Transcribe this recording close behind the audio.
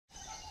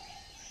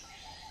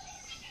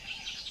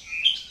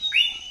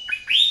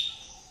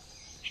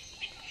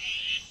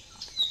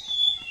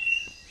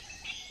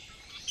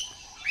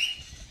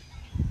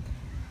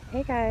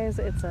guys,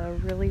 it's a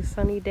really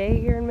sunny day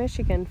here in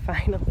Michigan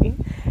finally.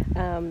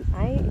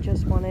 I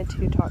just wanted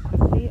to talk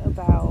quickly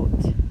about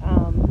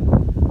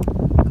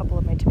a couple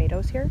of my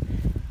tomatoes here.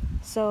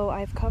 So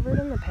I've covered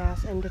in the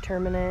past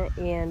indeterminate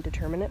and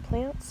determinate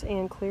plants,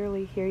 and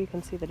clearly here you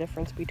can see the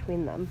difference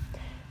between them.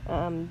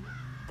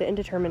 The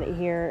indeterminate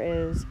here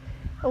is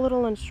a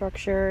little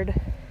unstructured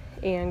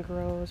and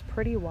grows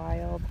pretty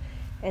wild,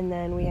 and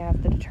then we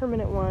have the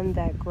determinate one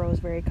that grows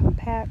very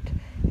compact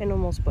and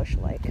almost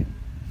bush-like.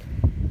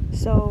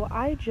 So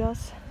I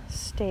just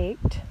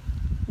staked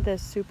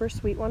this Super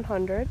Sweet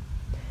 100,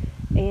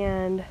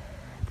 and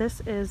this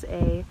is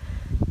a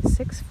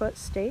 6-foot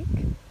stake.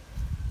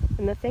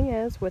 And the thing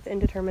is, with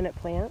indeterminate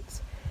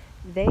plants,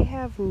 they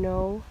have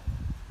no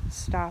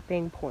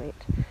stopping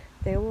point.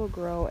 They will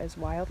grow as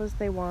wild as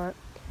they want,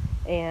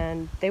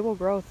 and they will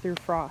grow through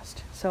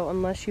frost. So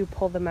unless you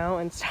pull them out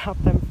and stop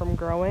them from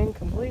growing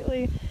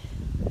completely,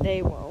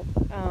 they won't.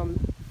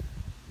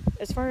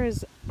 As far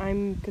as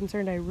I'm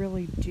concerned, I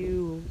really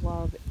do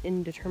love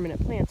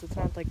indeterminate plants. It's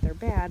not like they're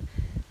bad,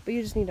 but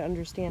you just need to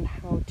understand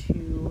how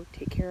to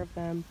take care of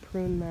them,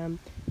 prune them,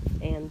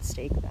 and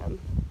stake them.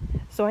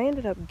 So I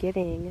ended up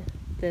getting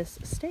this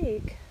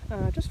stake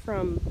just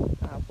from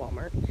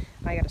Walmart.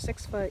 I got a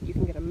 6-foot. You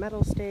can get a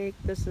metal stake.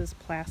 This is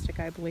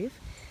plastic, I believe.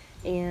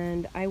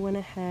 And I went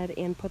ahead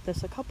and put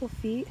this a couple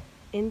feet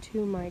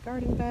into my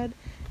garden bed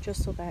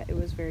just so that it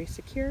was very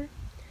secure.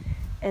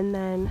 And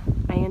then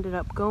I ended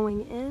up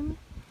going in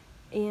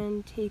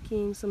and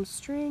taking some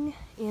string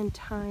and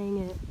tying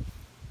it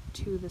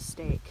to the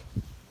stake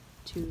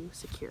to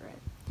secure it.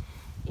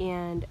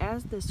 And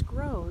as this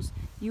grows,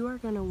 you are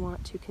going to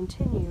want to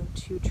continue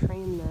to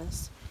train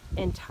this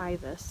and tie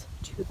this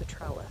to the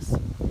trellis.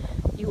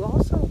 You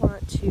also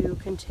want to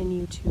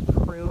continue to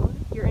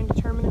prune your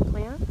indeterminate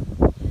plant,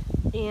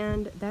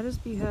 and that is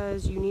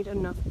because you need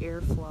enough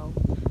airflow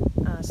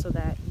so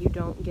that you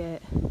don't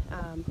get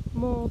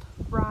mold,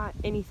 rot,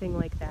 anything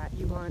like that.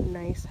 You want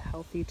nice,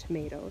 healthy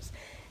tomatoes.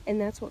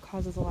 And that's what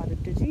causes a lot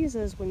of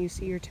diseases when you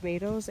see your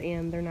tomatoes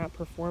and they're not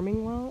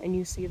performing well, and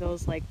you see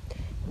those like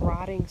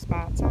rotting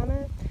spots on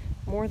it.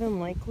 More than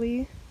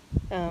likely,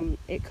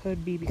 it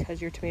could be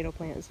because your tomato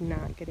plant is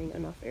not getting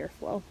enough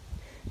airflow.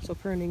 So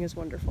pruning is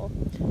wonderful.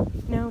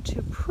 Now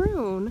to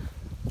prune,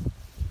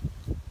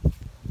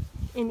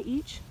 in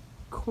each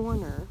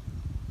corner,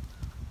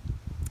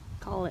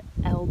 call it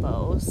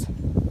elbows,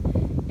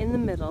 in the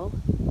middle,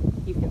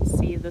 you can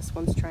see this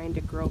one's trying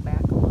to grow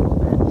back a little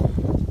bit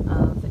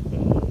of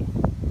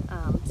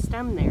a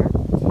stem there,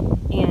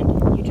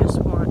 and you just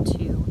want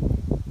to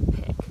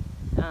pick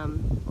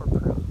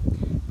or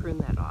prune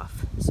that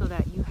off so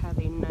that you have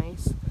a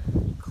nice,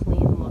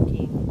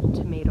 clean-looking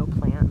tomato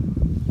plant.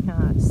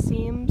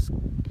 Seems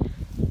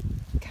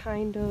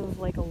kind of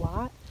like a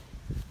lot,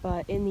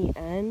 but in the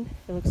end,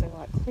 it looks a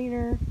lot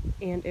cleaner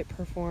and it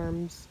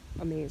performs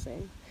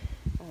amazing.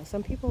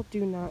 Some people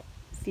do not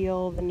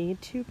feel the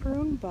need to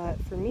prune,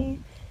 but for me,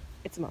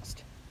 it's a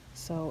must.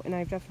 So, and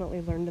I've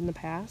definitely learned in the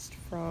past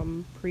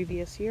from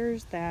previous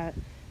years that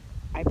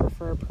I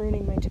prefer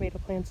pruning my tomato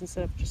plants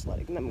instead of just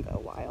letting them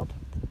go wild.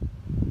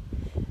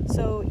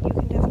 So you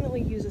can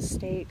definitely use a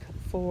stake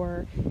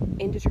for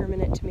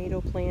indeterminate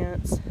tomato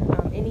plants.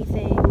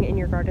 Anything in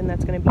your garden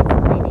that's going to be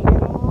vining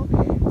at all,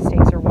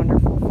 stakes are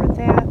wonderful for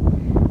that.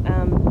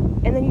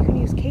 And then you can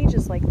use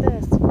cages like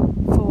this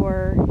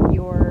for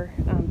your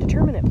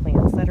determinate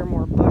plants that are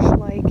more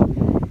bush-like,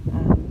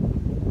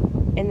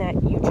 and that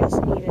you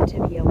just need it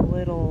to be a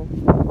little,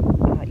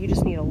 you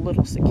just need a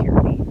little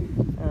security.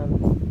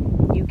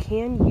 You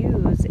can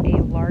use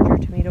a larger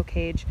tomato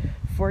cage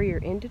for your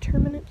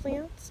indeterminate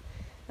plants,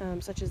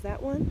 such as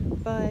that one,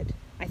 but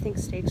I think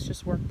stakes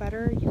just work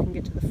better. You can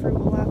get to the fruit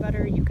a lot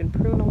better, you can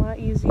prune a lot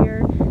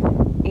easier,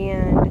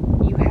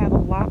 and you have a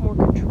lot more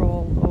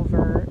control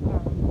over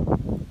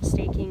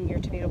staking your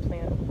tomato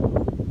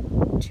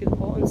plant to the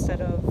pole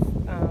instead of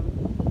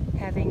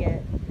having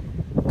it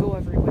go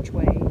every which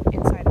way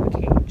inside of a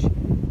cage.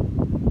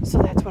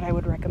 So that's what I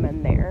would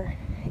recommend there.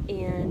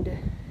 And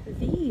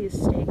these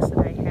stakes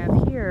that I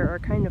have here are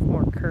kind of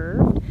more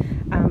curved.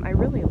 I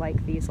really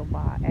like these a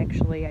lot,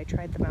 actually. I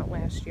tried them out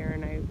last year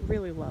and I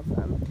really love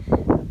them.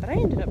 But I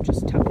ended up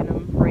just tucking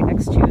them right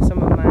next to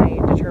some of my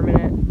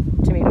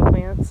determinate tomato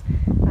plants,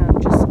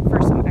 just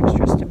for some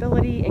extra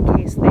stability in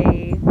case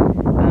they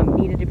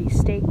needed to be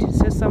staked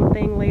to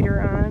something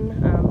later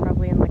on,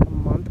 probably in like a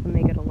month when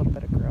they get a little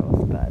bit of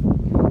growth, but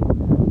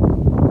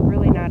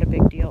really not a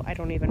big deal. I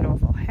don't even know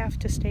if I'll have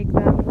to stake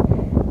them.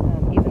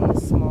 Even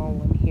this small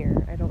one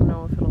here, I don't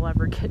know if it'll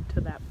ever get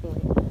to that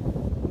point,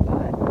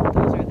 but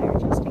those are there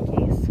just in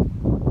case.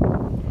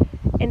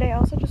 And I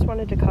also just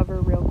wanted to cover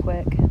real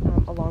quick,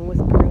 along with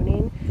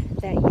pruning,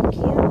 that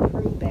you can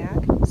prune back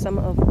some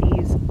of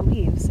these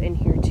leaves in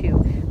here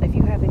too. If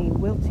you have any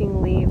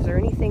wilting leaves or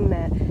anything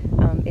that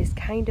is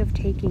kind of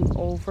taking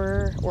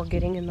over or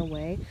getting in the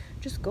way,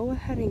 just go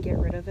ahead and get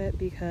rid of it,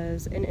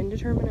 because an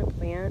indeterminate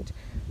plant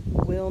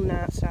will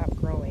not stop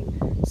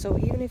growing. So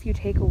even if you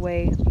take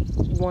away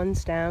one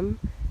stem,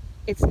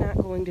 it's not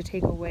going to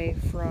take away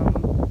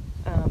from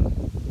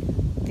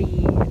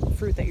the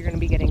fruit that you're going to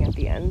be getting at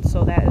the end.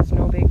 So that is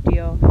no big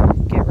deal.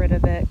 Get rid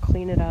of it,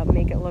 clean it up,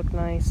 make it look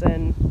nice,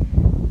 and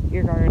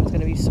your garden's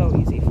going to be so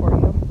easy for